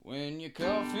When your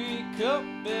coffee cup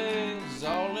is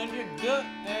all in your gut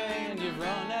and you've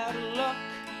run out of luck,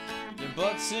 your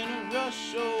butt's in a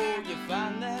rush, oh, you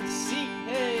find that seat,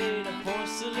 hey, the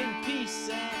porcelain piece,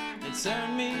 and it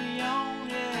turned me on,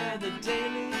 yeah, the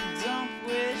Daily Dump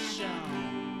with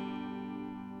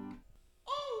Sean.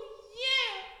 Oh,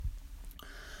 yeah!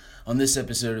 On this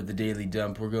episode of the Daily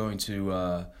Dump, we're going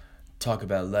to talk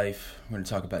about life, we're going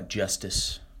to talk about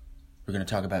justice, we're going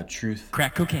to talk about truth.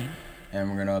 Crack cocaine. And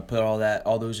we're gonna put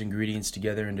all those ingredients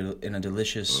together in a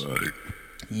delicious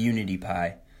unity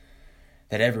pie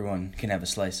that everyone can have a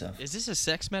slice of. Is this a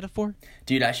sex metaphor?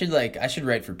 Dude, I should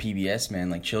write for PBS, man,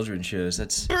 like children's shows.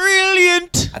 That's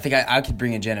brilliant. I think I could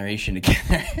bring a generation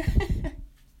together.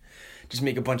 Just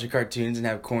make a bunch of cartoons and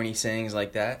have corny sayings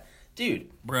like that. Dude,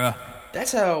 bruh.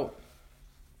 That's how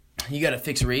you gotta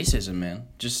fix racism, man.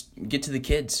 Just get to the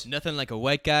kids. Nothing like a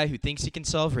white guy who thinks he can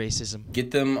solve racism.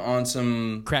 Get them on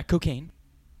some crack cocaine.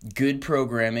 Good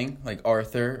programming, like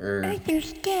Arthur or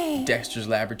Dexter's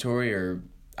Laboratory, or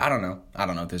I don't know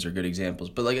if those are good examples,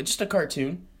 but like just a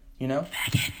cartoon, you know?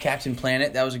 Captain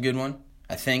Planet, that was a good one,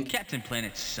 I think. Captain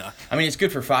Planet sucked. I mean, it's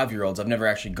good for 5-year-olds. I've never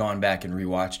actually gone back and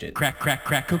rewatched it. Crack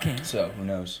cocaine. So, who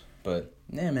knows? But,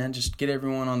 yeah, man, just get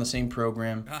everyone on the same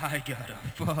program. I gotta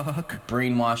fuck.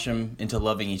 Brainwash them into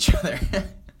loving each other.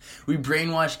 We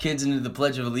brainwash kids into the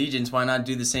Pledge of Allegiance. Why not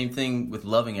do the same thing with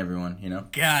loving everyone, you know?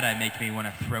 God, I make me want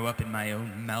to throw up in my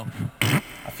own mouth.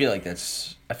 I feel like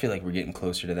we're getting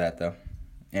closer to that, though.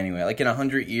 Anyway, like in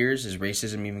 100 years, is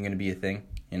racism even going to be a thing,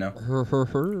 you know? We're all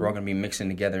going to be mixing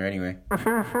together anyway.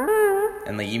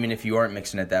 And like, even if you aren't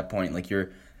mixing at that point, like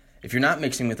if you're not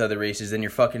mixing with other races, then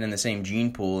you're fucking in the same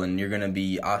gene pool, and you're going to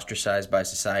be ostracized by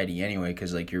society anyway,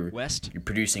 because like you're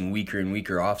producing weaker and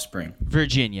weaker offspring.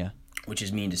 Virginia. Which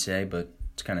is mean to say, but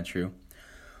it's kind of true.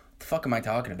 What the fuck am I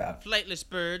talking about? Flightless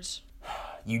birds.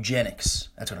 Eugenics.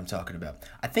 That's what I'm talking about.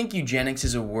 I think eugenics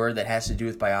is a word that has to do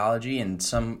with biology, and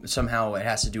somehow it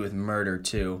has to do with murder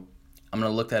too. I'm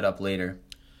going to look that up later.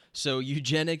 So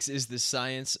eugenics is the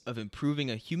science of improving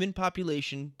a human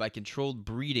population by controlled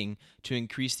breeding to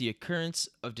increase the occurrence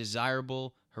of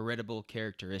desirable heritable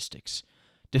characteristics.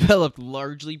 Developed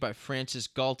largely by Francis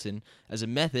Galton as a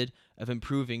method of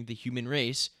improving the human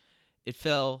race, it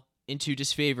fell into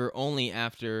disfavor only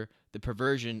after the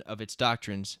perversion of its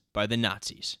doctrines by the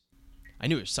Nazis. I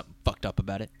knew there was something fucked up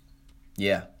about it.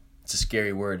 Yeah, it's a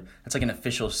scary word. That's like an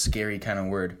official scary kind of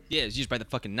word. Yeah, it's used by the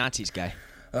fucking Nazis guy.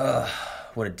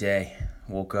 What a day.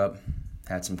 Woke up,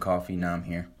 had some coffee, now I'm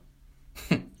here.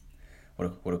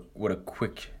 What a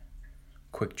quick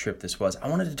trip this was. I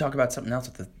wanted to talk about something else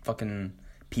with the fucking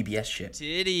PBS shit.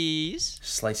 Titties.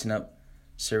 Slicing up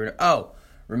syrup. Oh,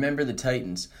 Remember the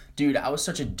Titans. Dude, I was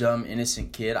such a dumb,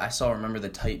 innocent kid. I saw Remember the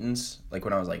Titans, like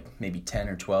when I was like maybe 10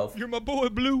 or 12. You're my boy,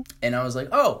 Blue. And I was like,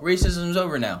 oh, racism's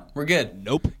over now. We're good.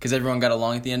 Nope. Because everyone got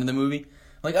along at the end of the movie.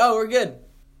 Like, oh, we're good.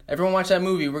 Everyone watched that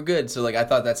movie. We're good. So, like, I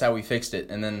thought that's how we fixed it.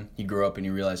 And then you grow up and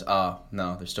you realize,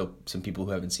 no, there's still some people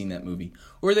who haven't seen that movie.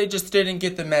 Or they just didn't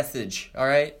get the message, all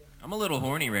right? I'm a little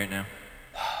horny right now.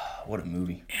 What a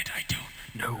movie. And I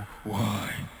don't know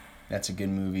why. That's a good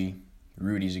movie.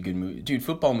 Rudy's a good movie. Dude,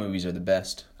 football movies are the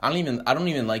best. I don't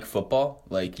even like football.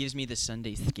 Like, gives me the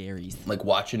Sunday scaries. Like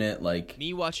watching it, like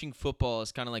me watching football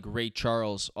is kind of like Ray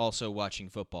Charles also watching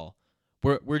football.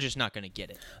 We're just not gonna get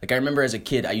it. Like I remember as a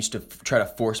kid, I used to try to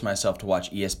force myself to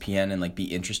watch ESPN and like be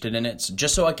interested in it,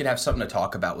 just so I could have something to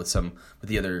talk about with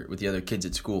the other kids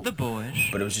at school. The boys.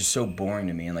 But it was just so boring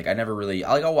to me, and like I never really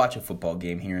I'll watch a football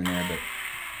game here and there, but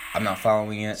I'm not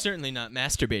following it. Certainly not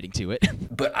masturbating to it.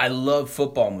 But I love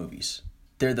football movies.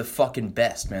 They're the fucking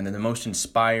best, man. They're the most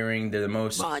inspiring. They're the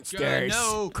most monsters.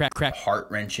 No. Crack.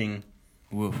 Heart-wrenching.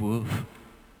 Woof woof.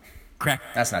 Crack.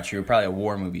 That's not true. Probably a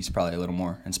war movie is probably a little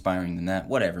more inspiring than that.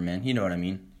 Whatever, man. You know what I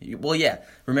mean. Well, yeah.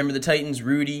 Remember the Titans,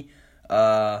 Rudy.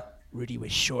 Rudy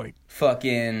was short.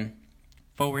 Fucking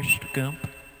Forrest Gump.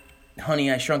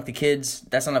 Honey, I Shrunk the Kids.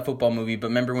 That's not a football movie, but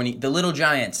remember when The Little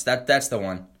Giants. That's the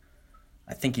one.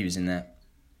 I think he was in that.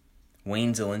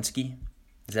 Wayne Szalinski.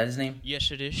 Is that his name? Yes,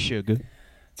 it is. Sugar.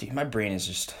 Dude, my brain is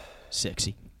just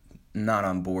sexy. Not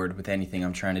on board with anything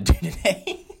I'm trying to do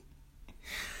today.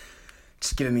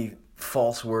 Just giving me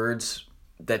false words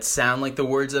that sound like the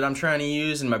words that I'm trying to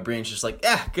use, and my brain's just like,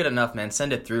 good enough, man.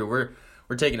 Send it through.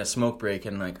 We're taking a smoke break,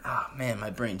 and like, man, my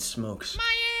brain smokes.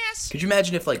 My ass. Could you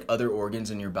imagine if like other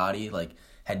organs in your body like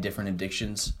had different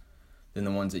addictions than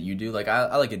the ones that you do? Like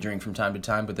I like a drink from time to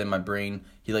time, but then my brain,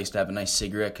 he likes to have a nice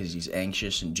cigarette because he's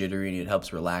anxious and jittery, and it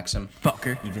helps relax him.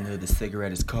 Fucker. Even though the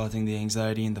cigarette is causing the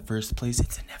anxiety in the first place,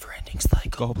 it's a never-ending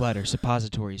cycle. Gallbladder,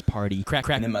 suppositories, party, crack.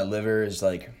 And then my liver is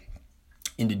like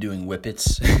into doing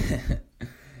whippets.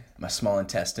 My small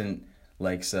intestine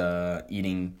likes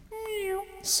eating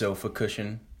sofa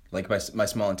cushion. Like my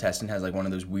small intestine has like one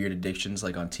of those weird addictions,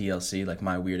 like on TLC, like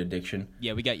My Weird Addiction.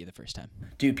 Yeah, we got you the first time.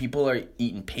 Dude, people are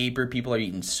eating paper. People are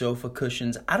eating sofa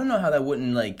cushions. I don't know how that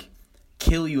wouldn't like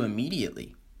kill you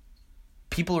immediately.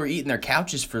 People are eating their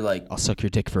couches for like, I'll suck your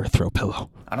dick for a throw pillow.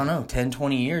 I don't know, 10,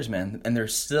 20 years, man. And they're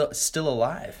still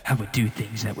alive. I would do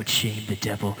things that would shame the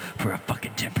devil for a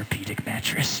fucking Tempur-Pedic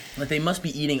mattress. Like they must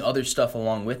be eating other stuff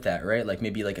along with that, right? Like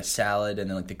maybe like a salad and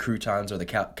then like the croutons or the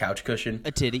couch cushion.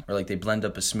 A titty. Or like they blend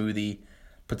up a smoothie,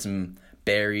 put some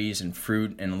berries and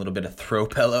fruit and a little bit of throw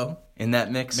pillow in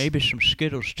that mix. Maybe some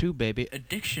Skittles too, baby.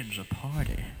 Addiction's a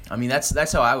party. I mean,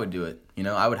 that's how I would do it. You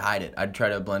know, I would hide it. I'd try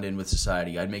to blend in with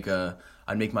society. I'd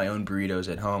make my own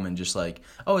burritos at home and just like,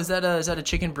 oh, is that a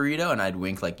chicken burrito? And I'd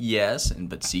wink like, yes,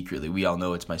 but secretly we all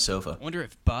know it's my sofa. I wonder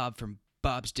if Bob from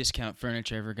Bob's Discount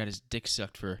Furniture ever got his dick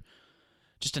sucked for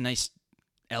just a nice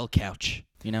L couch,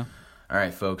 you know? All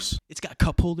right, folks. It's got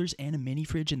cup holders and a mini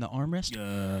fridge in the armrest.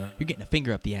 You're getting a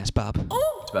finger up the ass, Bob.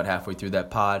 It's about halfway through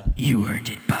that pod, You earned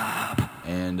it, Bob.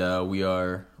 and we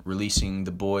are releasing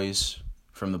the boys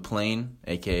from the plane,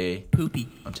 a.k.a. Poopy.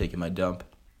 I'm taking my dump.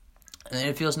 And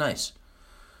it feels nice.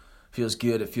 Feels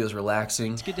good. It feels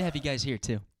relaxing. It's good to have you guys here,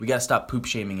 too. We got to stop poop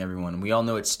shaming everyone. We all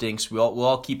know it stinks. We'll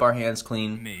all keep our hands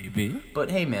clean. Maybe. But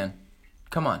hey, man,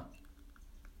 come on.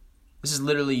 This is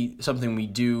literally something we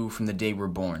do from the day we're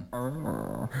born.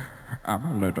 I'm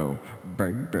a little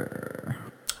baby.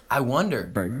 I wonder,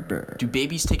 Baby. do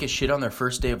babies take a shit on their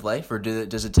first day of life, or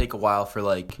does it take a while for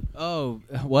like? Oh,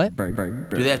 what? Do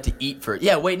they have to eat for?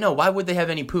 Yeah, wait, no. Why would they have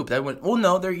any poop? Well,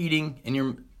 no, they're eating,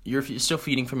 and you're still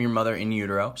feeding from your mother in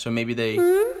utero, so maybe they.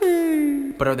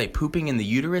 But are they pooping in the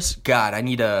uterus? God, I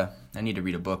need to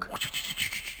read a book.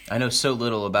 I know so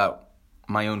little about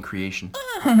my own creation.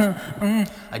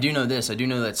 I do know this. I do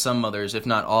know that some mothers, if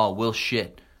not all, will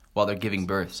shit while they're giving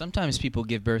birth, Sometimes people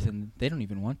give birth and they don't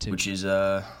even want to. which is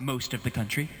Most of the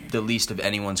country. the least of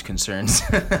anyone's concerns.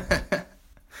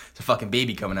 It's a fucking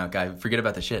baby coming out, guy. Forget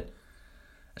about the shit.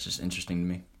 That's just interesting to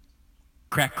me.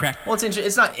 Crack, crack. Well,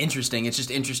 it's not interesting. It's just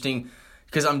interesting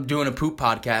because I'm doing a poop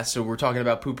podcast, so we're talking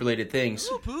about poop-related things.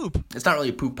 Ooh, poop. It's not really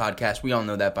a poop podcast. We all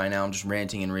know that by now. I'm just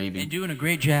ranting and You're raving. doing a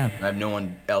great job. I have no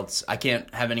one else. I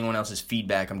can't have anyone else's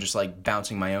feedback. I'm just like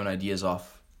bouncing my own ideas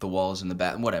off the walls in the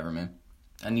bath. Whatever, man.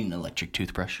 I need an electric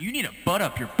toothbrush. You need a butt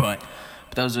up your butt.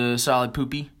 But that was a solid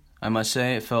poopy, I must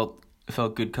say. It felt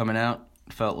good coming out.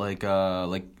 It felt like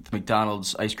the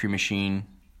McDonald's ice cream machine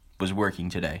was working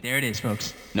today. There it is,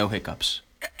 folks. No hiccups.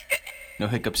 No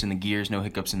hiccups in the gears, no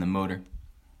hiccups in the motor.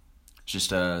 It's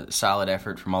just a solid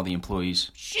effort from all the employees.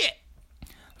 Shit.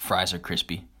 Fries are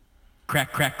crispy.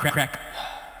 Crack, crack, crack, crack.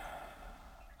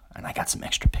 And I got some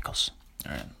extra pickles.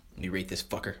 All right, let me rate this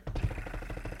fucker.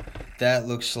 That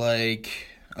looks like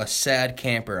a sad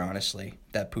camper, honestly.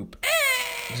 That poop.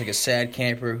 Looks like a sad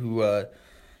camper who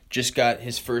just got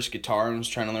his first guitar and was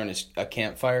trying to learn a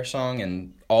campfire song,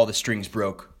 and all the strings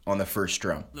broke on the first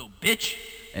strum. Little bitch.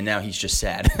 And now he's just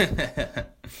sad.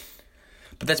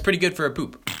 But that's pretty good for a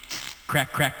poop.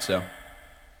 Crack, crack. So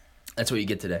that's what you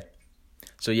get today.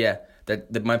 So yeah,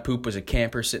 that my poop was a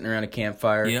camper sitting around a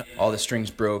campfire. Yep. All the strings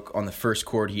broke on the first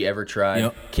chord he ever tried.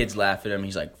 Yep. Kids laugh at him.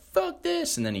 He's like, fuck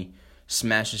this. And then he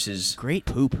smashes his Great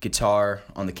poop. guitar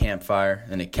on the campfire,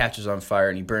 and it catches on fire,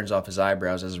 and he burns off his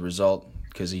eyebrows as a result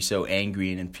because he's so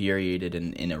angry and infuriated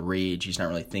and in a rage. He's not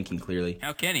really thinking clearly.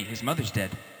 How can he? His mother's dead.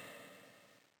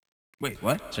 Wait,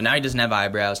 what? So now he doesn't have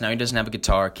eyebrows. Now he doesn't have a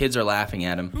guitar. Kids are laughing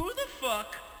at him. Who the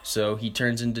fuck So he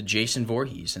turns into Jason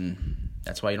Voorhees, and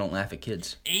that's why you don't laugh at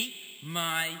kids. ate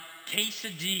my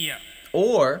quesadilla?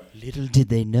 Or Little did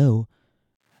they know.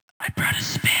 I brought a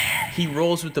spare. he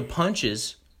rolls with the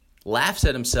punches, laughs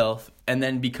at himself, and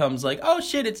then becomes like, oh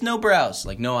shit, it's no brows.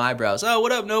 Like, no eyebrows. Oh,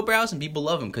 what up, no brows? And people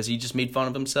love him because he just made fun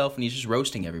of himself, and he's just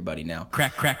roasting everybody now.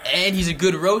 Crack, crack. And he's a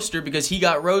good roaster because he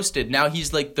got roasted. Now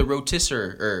he's like the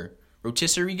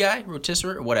rotisserie guy?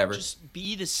 Rotisserie? Whatever. Just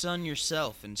be the sun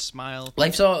yourself and smile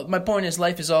My point is,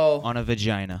 life is all on a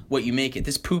vagina. what you make it.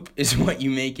 This poop is what you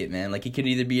make it, man. Like, it could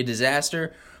either be a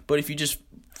disaster, but if you just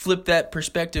flip that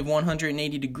perspective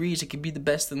 180 degrees, it could be the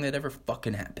best thing that ever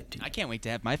fucking happened to you. I can't wait to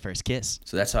have my first kiss.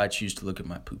 So that's how I choose to look at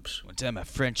my poops. One time a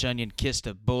French onion kissed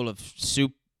a bowl of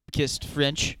soup, kissed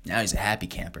French. Now he's a happy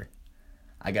camper.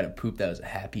 I got a poop that was a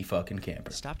happy fucking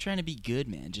camper. Stop trying to be good,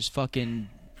 man. Just fucking...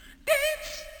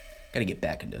 Gotta get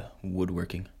back into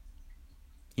woodworking.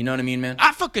 You know what I mean, man?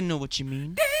 I fucking know what you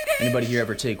mean. Anybody here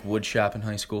ever take wood shop in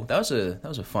high school? That was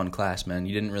a fun class, man.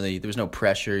 You didn't really, there was no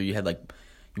pressure. You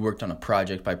you worked on a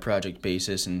project by project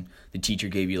basis, and the teacher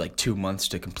gave you like 2 months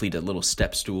to complete a little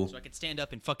step stool. So I could stand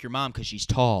up and fuck your mom because she's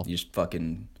tall. You just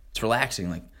fucking, it's relaxing,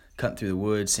 like cutting through the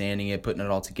wood, sanding it, putting it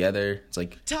all together. It's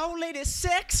like Tall lady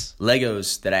sex.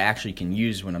 Legos that I actually can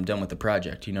use when I'm done with the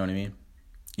project. You know what I mean?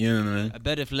 You know what I mean? I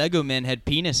bet if Lego men had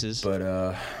penises,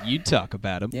 But you'd talk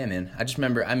about them. yeah, man. I just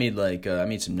remember I made I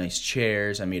made some nice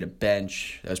chairs. I made a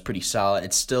bench that was pretty solid.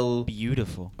 It's still,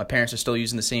 Beautiful. my parents are still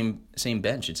using the same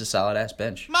bench. It's a solid ass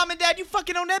bench. Mom and Dad, you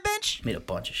fucking on that bench? Made a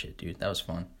bunch of shit, dude. That was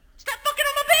fun. Stop fucking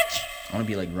on my bench. I want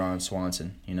to be like Ron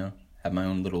Swanson, you know? Have my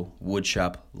own little wood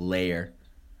shop lair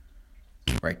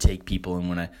where I take people, and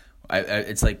when I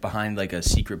it's like behind like a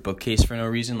secret bookcase for no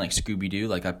reason, like Scooby-Doo.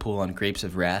 Like I pull on Grapes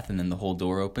of Wrath, and then the whole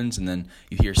door opens, and then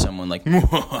you hear someone like, and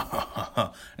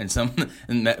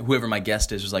whoever my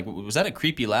guest is was like, was that a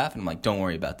creepy laugh? And I'm like, don't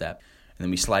worry about that. And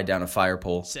then we slide down a fire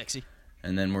pole, Sexy.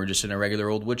 and then we're just in a regular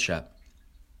old wood shop.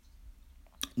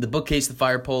 The bookcase, the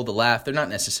fire pole, the laugh, they're not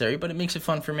necessary, but it makes it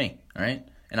fun for me, all right?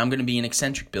 And I'm going to be an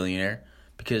eccentric billionaire,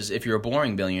 because if you're a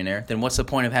boring billionaire, then what's the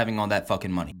point of having all that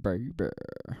fucking money? Baby.